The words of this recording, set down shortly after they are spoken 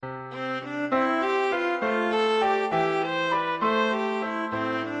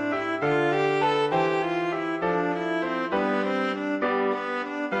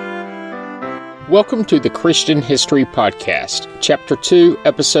Welcome to the Christian History Podcast, Chapter 2,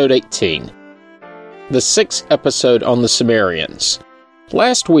 Episode 18, the 6th episode on the Sumerians.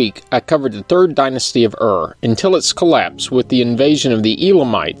 Last week, I covered the 3rd dynasty of Ur until its collapse with the invasion of the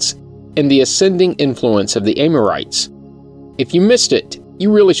Elamites and the ascending influence of the Amorites. If you missed it,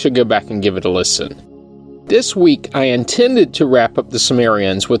 you really should go back and give it a listen. This week, I intended to wrap up the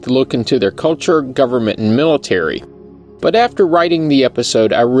Sumerians with a look into their culture, government, and military. But after writing the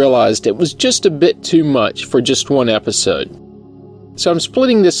episode, I realized it was just a bit too much for just one episode. So I'm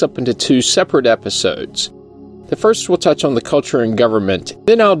splitting this up into 2 separate episodes. The first will touch on the culture and government,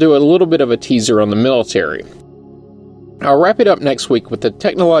 then I'll do a little bit of a teaser on the military. I'll wrap it up next week with the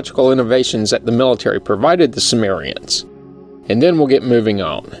technological innovations that the military provided the Sumerians. And then we'll get moving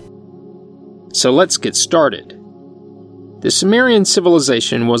on. So let's get started. The Sumerian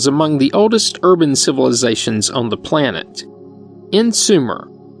civilization was among the oldest urban civilizations on the planet. In Sumer,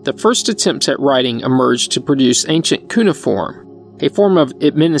 the first attempts at writing emerged to produce ancient cuneiform, a form of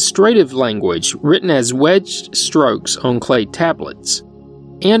administrative language written as wedged strokes on clay tablets.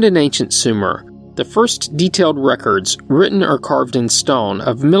 And in ancient Sumer, the first detailed records, written or carved in stone,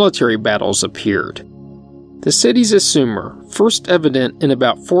 of military battles appeared. The cities of Sumer, first evident in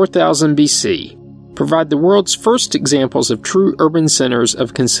about 4000 BC, provide the world's first examples of true urban centers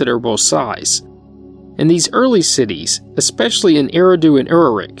of considerable size. In these early cities, especially in Eridu and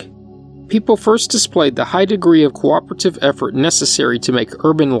Uruk, people first displayed the high degree of cooperative effort necessary to make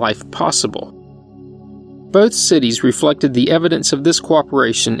urban life possible. Both cities reflected the evidence of this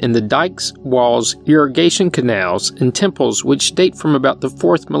cooperation in the dikes, walls, irrigation canals, and temples which date from about the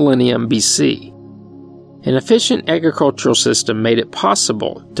 4th millennium BC. An efficient agricultural system made it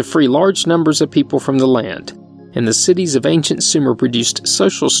possible to free large numbers of people from the land, and the cities of ancient Sumer produced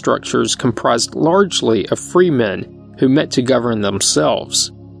social structures comprised largely of free men who met to govern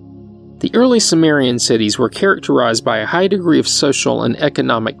themselves. The early Sumerian cities were characterized by a high degree of social and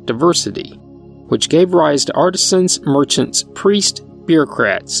economic diversity, which gave rise to artisans, merchants, priests,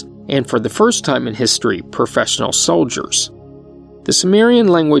 bureaucrats, and for the first time in history, professional soldiers. The Sumerian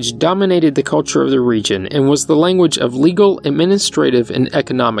language dominated the culture of the region and was the language of legal, administrative, and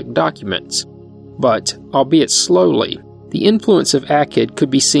economic documents. But, albeit slowly, the influence of Akkad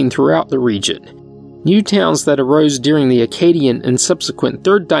could be seen throughout the region. New towns that arose during the Akkadian and subsequent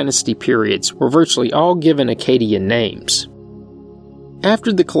 3rd dynasty periods were virtually all given Akkadian names.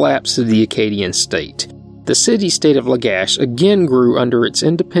 After the collapse of the Akkadian state, the city-state of Lagash again grew under its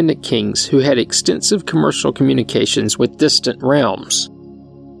independent kings who had extensive commercial communications with distant realms.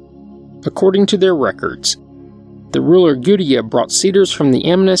 According to their records, the ruler Gudea brought cedars from the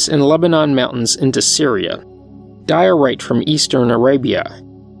Amnas and Lebanon mountains into Syria, diorite from eastern Arabia,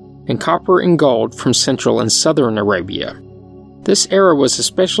 and copper and gold from central and southern Arabia. This era was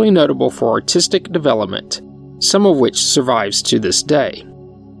especially notable for artistic development, some of which survives to this day.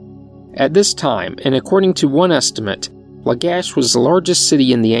 At this time, and according to one estimate, Lagash was the largest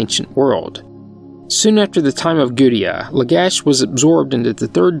city in the ancient world. Soon after the time of Gudea, Lagash was absorbed into the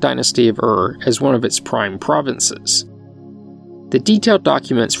 3rd dynasty of Ur as one of its prime provinces. The detailed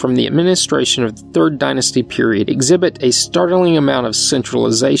documents from the administration of the 3rd dynasty period exhibit a startling amount of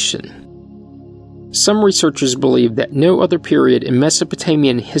centralization. Some researchers believe that no other period in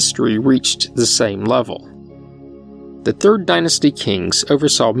Mesopotamian history reached the same level. The 3rd dynasty kings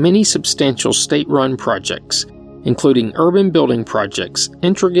oversaw many substantial state-run projects, including urban building projects,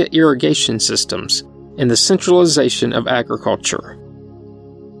 intricate irrigation systems, and the centralization of agriculture.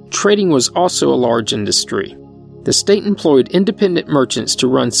 Trading was also a large industry. The state employed independent merchants to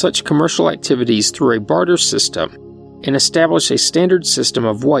run such commercial activities through a barter system and establish a standard system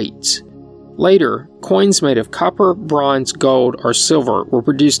of weights. Later, coins made of copper, bronze, gold, or silver were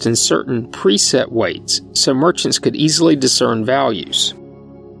produced in certain preset weights, so merchants could easily discern values.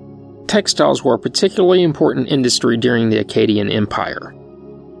 Textiles were a particularly important industry during the Akkadian Empire.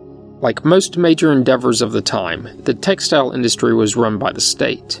 Like most major endeavors of the time, the textile industry was run by the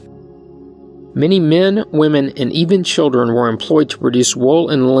state. Many men, women, and even children were employed to produce wool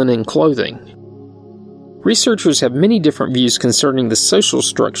and linen clothing. Researchers have many different views concerning the social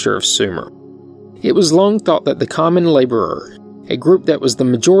structure of Sumer. It was long thought that the common laborer, a group that was the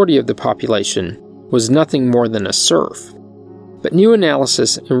majority of the population, was nothing more than a serf. But new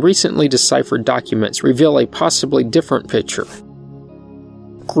analysis and recently deciphered documents reveal a possibly different picture.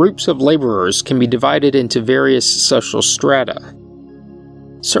 Groups of laborers can be divided into various social strata.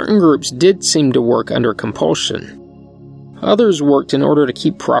 Certain groups did seem to work under compulsion. Others worked in order to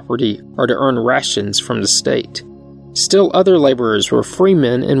keep property or to earn rations from the state. Still other laborers were free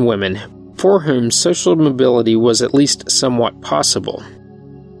men and women for whom social mobility was at least somewhat possible.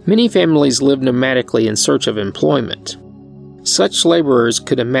 Many families lived nomadically in search of employment. Such laborers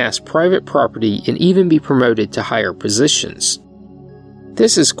could amass private property and even be promoted to higher positions.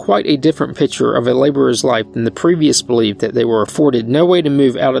 This is quite a different picture of a laborer's life than the previous belief that they were afforded no way to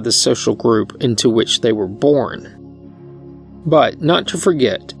move out of the social group into which they were born. But, not to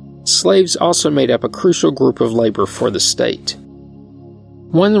forget, slaves also made up a crucial group of labor for the state.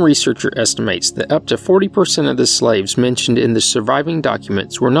 One researcher estimates that up to 40% of the slaves mentioned in the surviving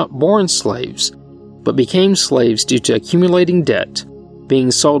documents were not born slaves, but became slaves due to accumulating debt,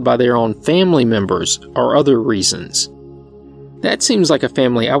 being sold by their own family members, or other reasons. That seems like a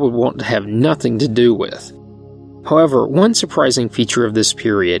family I would want to have nothing to do with. However, one surprising feature of this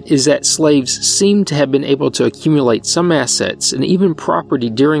period is that slaves seem to have been able to accumulate some assets and even property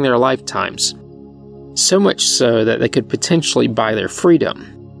during their lifetimes, so much so that they could potentially buy their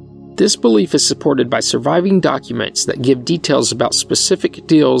freedom. This belief is supported by surviving documents that give details about specific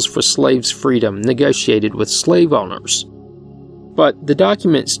deals for slaves' freedom negotiated with slave owners. But the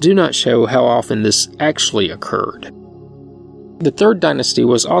documents do not show how often this actually occurred. The Third Dynasty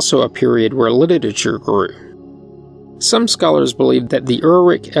was also a period where literature grew. Some scholars believe that the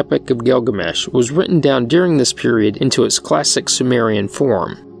Uruk epic of Gilgamesh was written down during this period into its classic Sumerian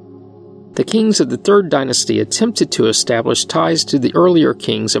form. The kings of the Third Dynasty attempted to establish ties to the earlier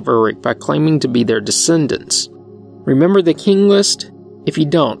kings of Uruk by claiming to be their descendants. Remember the king list? If you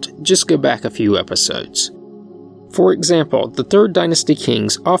don't, just go back a few episodes. For example, the Third Dynasty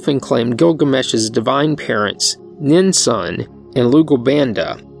kings often claimed Gilgamesh's divine parents, Ninsun and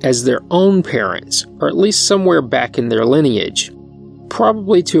Lugalbanda, as their own parents, or at least somewhere back in their lineage,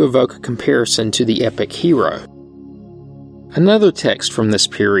 probably to evoke a comparison to the epic hero. Another text from this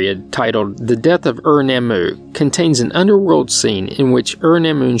period, titled The Death of Ur-Nammu, contains an underworld scene in which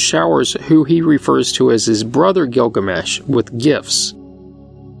Ur-Nammu showers who he refers to as his brother Gilgamesh with gifts.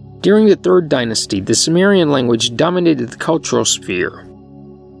 During the Third Dynasty, the Sumerian language dominated the cultural sphere,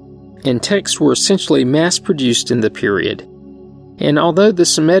 and texts were essentially mass-produced in the period. And although the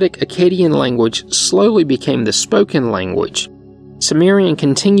Semitic Akkadian language slowly became the spoken language, Sumerian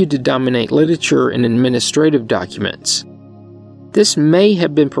continued to dominate literature and administrative documents. This may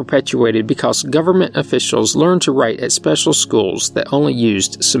have been perpetuated because government officials learned to write at special schools that only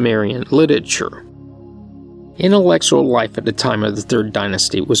used Sumerian literature. Intellectual life at the time of the Third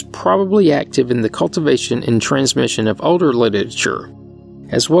Dynasty was probably active in the cultivation and transmission of older literature,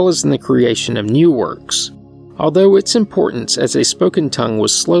 as well as in the creation of new works. Although its importance as a spoken tongue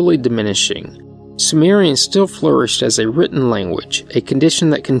was slowly diminishing, Sumerian still flourished as a written language, a condition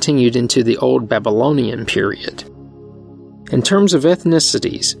that continued into the Old Babylonian period. In terms of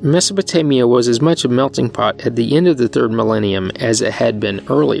ethnicities, Mesopotamia was as much a melting pot at the end of the third millennium as it had been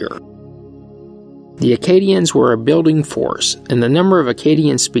earlier. The Akkadians were a building force, and the number of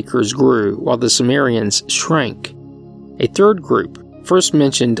Akkadian speakers grew while the Sumerians shrank. A third group, first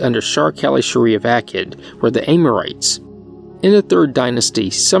mentioned under Shar-Kali-Shari of Akkad, were the Amorites. In the Third Dynasty,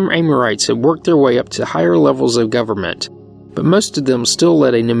 some Amorites had worked their way up to higher levels of government, but most of them still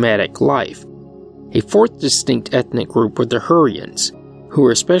led a nomadic life. A fourth distinct ethnic group were the Hurrians, who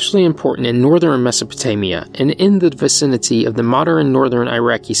were especially important in northern Mesopotamia and in the vicinity of the modern northern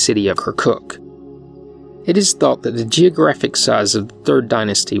Iraqi city of Kirkuk. It is thought that the geographic size of the Third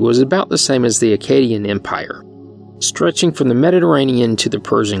Dynasty was about the same as the Akkadian Empire, stretching from the Mediterranean to the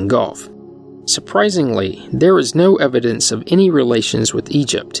Persian Gulf. Surprisingly, there is no evidence of any relations with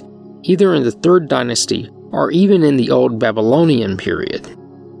Egypt, either in the Third Dynasty or even in the Old Babylonian period.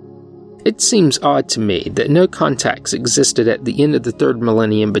 It seems odd to me that no contacts existed at the end of the third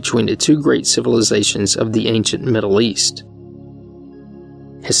millennium between the two great civilizations of the ancient Middle East.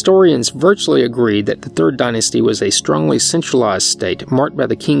 Historians virtually agree that the Third Dynasty was a strongly centralized state marked by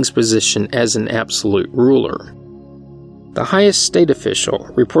the king's position as an absolute ruler. The highest state official,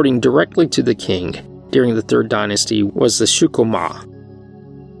 reporting directly to the king during the Third Dynasty, was the Shukumah,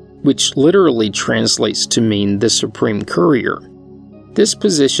 which literally translates to mean the supreme courier. This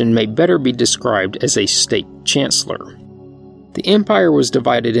position may better be described as a state chancellor. The empire was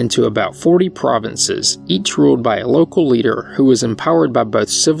divided into about 40 provinces, each ruled by a local leader who was empowered by both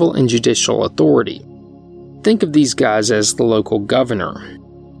civil and judicial authority. Think of these guys as the local governor.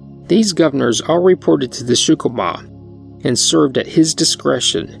 These governors all reported to the Shukumah and served at his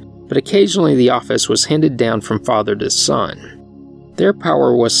discretion, but occasionally the office was handed down from father to son. Their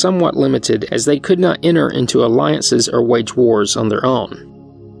power was somewhat limited as they could not enter into alliances or wage wars on their own.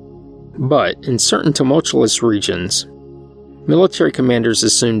 But in certain tumultuous regions, military commanders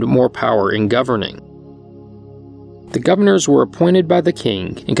assumed more power in governing. The governors were appointed by the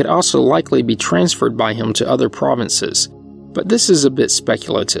king and could also likely be transferred by him to other provinces, but this is a bit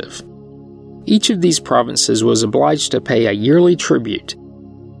speculative. Each of these provinces was obliged to pay a yearly tribute,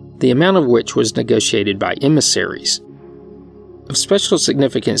 the amount of which was negotiated by emissaries. Of special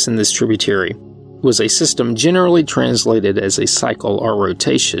significance in this tributary was a system generally translated as a cycle or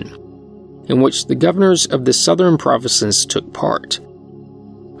rotation, in which the governors of the southern provinces took part.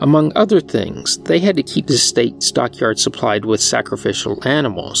 Among other things, they had to keep the state stockyard supplied with sacrificial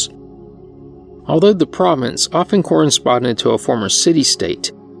animals. Although the province often corresponded to a former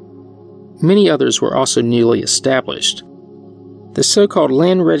city-state, many others were also newly established. The so-called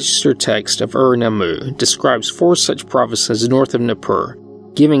land register text of Ur-Nammu describes 4 such provinces north of Nippur,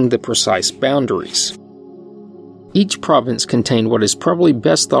 giving the precise boundaries. Each province contained what is probably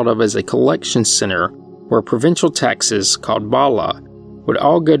best thought of as a collection center where provincial taxes, called bala, would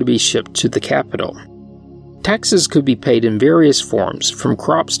all go to be shipped to the capital. Taxes could be paid in various forms, from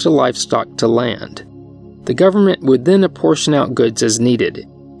crops to livestock to land. The government would then apportion out goods as needed,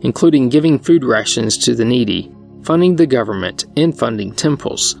 including giving food rations to the needy, funding the government, and funding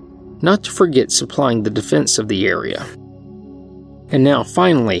temples, not to forget supplying the defense of the area. And now,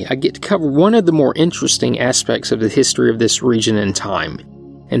 finally, I get to cover one of the more interesting aspects of the history of this region and time,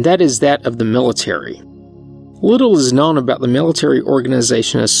 and that is that of the military. Little is known about the military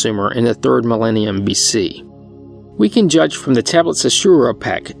organization of Sumer in the 3rd millennium BC. We can judge from the tablets of Uruk,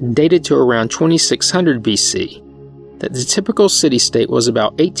 dated to around 2600 BC, that the typical city-state was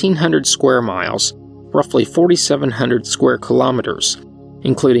about 1,800 square miles, roughly 4,700 square kilometers,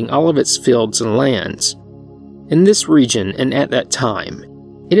 including all of its fields and lands. In this region, and at that time,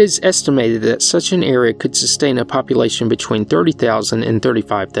 it is estimated that such an area could sustain a population between 30,000 and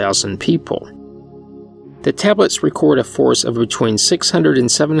 35,000 people. The tablets record a force of between 600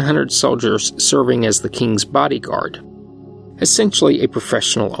 and 700 soldiers serving as the king's bodyguard, essentially a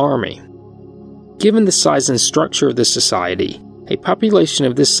professional army. Given the size and structure of the society, a population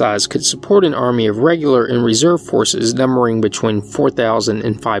of this size could support an army of regular and reserve forces numbering between 4,000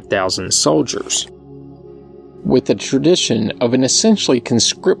 and 5,000 soldiers. With the tradition of an essentially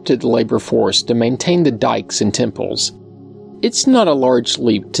conscripted labor force to maintain the dikes and temples, it's not a large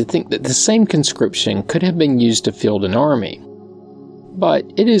leap to think that the same conscription could have been used to field an army. But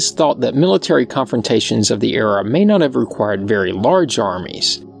it is thought that military confrontations of the era may not have required very large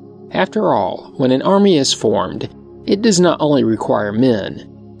armies. After all, when an army is formed, it does not only require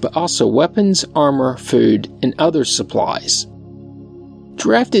men, but also weapons, armor, food, and other supplies.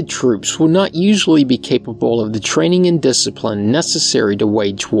 Drafted troops will not usually be capable of the training and discipline necessary to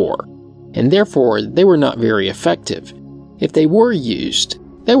wage war, and therefore they were not very effective. If they were used,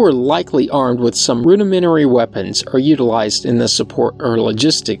 they were likely armed with some rudimentary weapons or utilized in the support or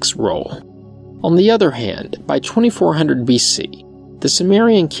logistics role. On the other hand, by 2400 BC, the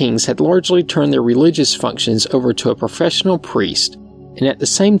Sumerian kings had largely turned their religious functions over to a professional priest and at the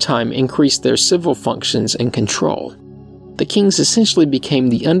same time increased their civil functions and control. The kings essentially became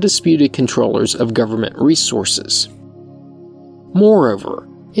the undisputed controllers of government resources. Moreover,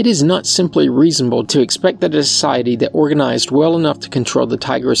 it is not simply reasonable to expect that a society that organized well enough to control the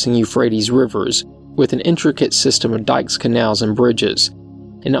Tigris and Euphrates rivers, with an intricate system of dikes, canals, and bridges,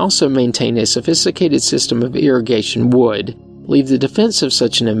 and also maintained a sophisticated system of irrigation would leave the defense of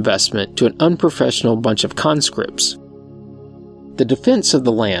such an investment to an unprofessional bunch of conscripts. The defense of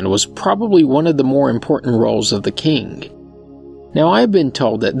the land was probably one of the more important roles of the king. Now, I have been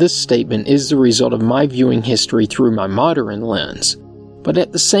told that this statement is the result of my viewing history through my modern lens, but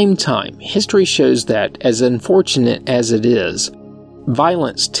at the same time, history shows that, as unfortunate as it is,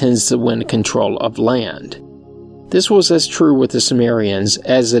 violence tends to win control of land. This was as true with the Sumerians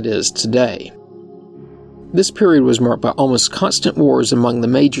as it is today. This period was marked by almost constant wars among the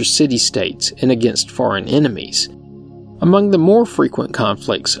major city-states and against foreign enemies. Among the more frequent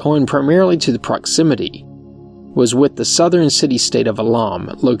conflicts, owing primarily to the proximity, was with the southern city-state of Elam,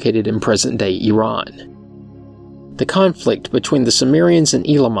 located in present-day Iran. The conflict between the Sumerians and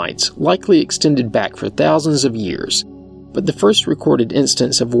Elamites likely extended back for thousands of years, but the first recorded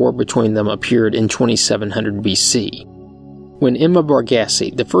instance of war between them appeared in 2700 BC, when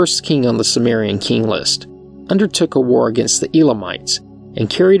Imma-Barghassi, the first king on the Sumerian king list, undertook a war against the Elamites and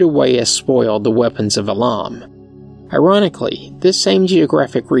carried away as spoil the weapons of Elam. Ironically, this same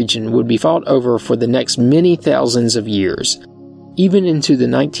geographic region would be fought over for the next many thousands of years, even into the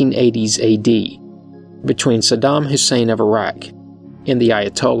 1980s AD, between Saddam Hussein of Iraq and the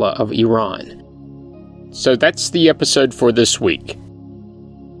Ayatollah of Iran. So that's the episode for this week.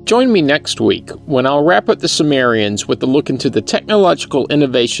 Join me next week when I'll wrap up the Sumerians with a look into the technological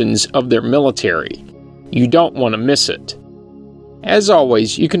innovations of their military. You don't want to miss it. As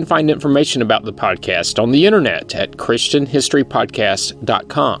always, you can find information about the podcast on the internet at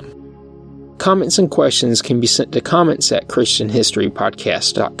christianhistorypodcast.com. Comments and questions can be sent to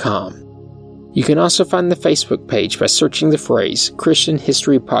comments@christianhistorypodcast.com. You can also find the Facebook page by searching the phrase Christian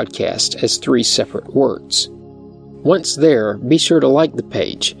History Podcast as 3 separate words. Once there, be sure to like the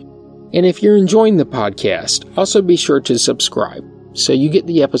page. And if you're enjoying the podcast, also be sure to subscribe so you get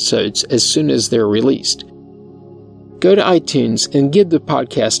the episodes as soon as they're released. Go to iTunes and give the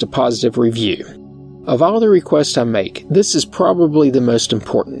podcast a positive review. Of all the requests I make, this is probably the most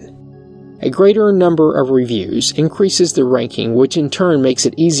important. A greater number of reviews increases the ranking, which in turn makes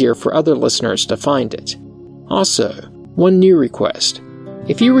it easier for other listeners to find it. Also, one new request.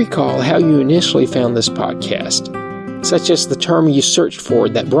 If you recall how you initially found this podcast, such as the term you searched for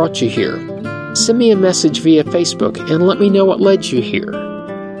that brought you here, send me a message via Facebook and let me know what led you here.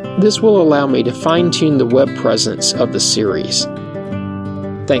 This will allow me to fine-tune the web presence of the series.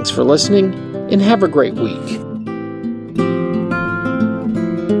 Thanks for listening, and have a great week.